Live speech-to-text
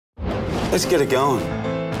Let's get it going.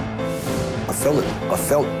 I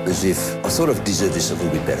felt as if I sort of deserved this a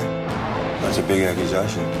little bit better. That's a big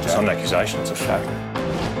accusation. It's not an accusation, it's a fact.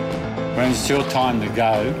 When it's your time to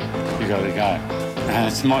go, you got to go. And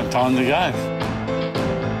it's my time to go.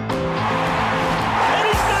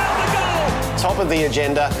 Top of the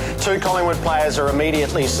agenda, 2 Collingwood players are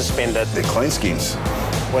immediately suspended. They're clean skins.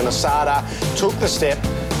 When Asada took the step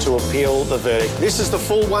to appeal the verdict. This is the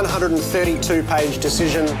full 132-page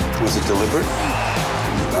decision. Was it deliberate?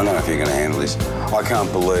 I don't know if you're going to handle this. I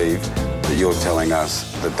can't believe that you're telling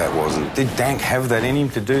us that that wasn't. Did Dank have that in him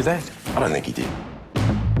to do that? I don't think he did.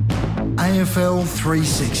 AFL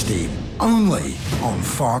 360, only on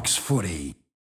Fox Footy.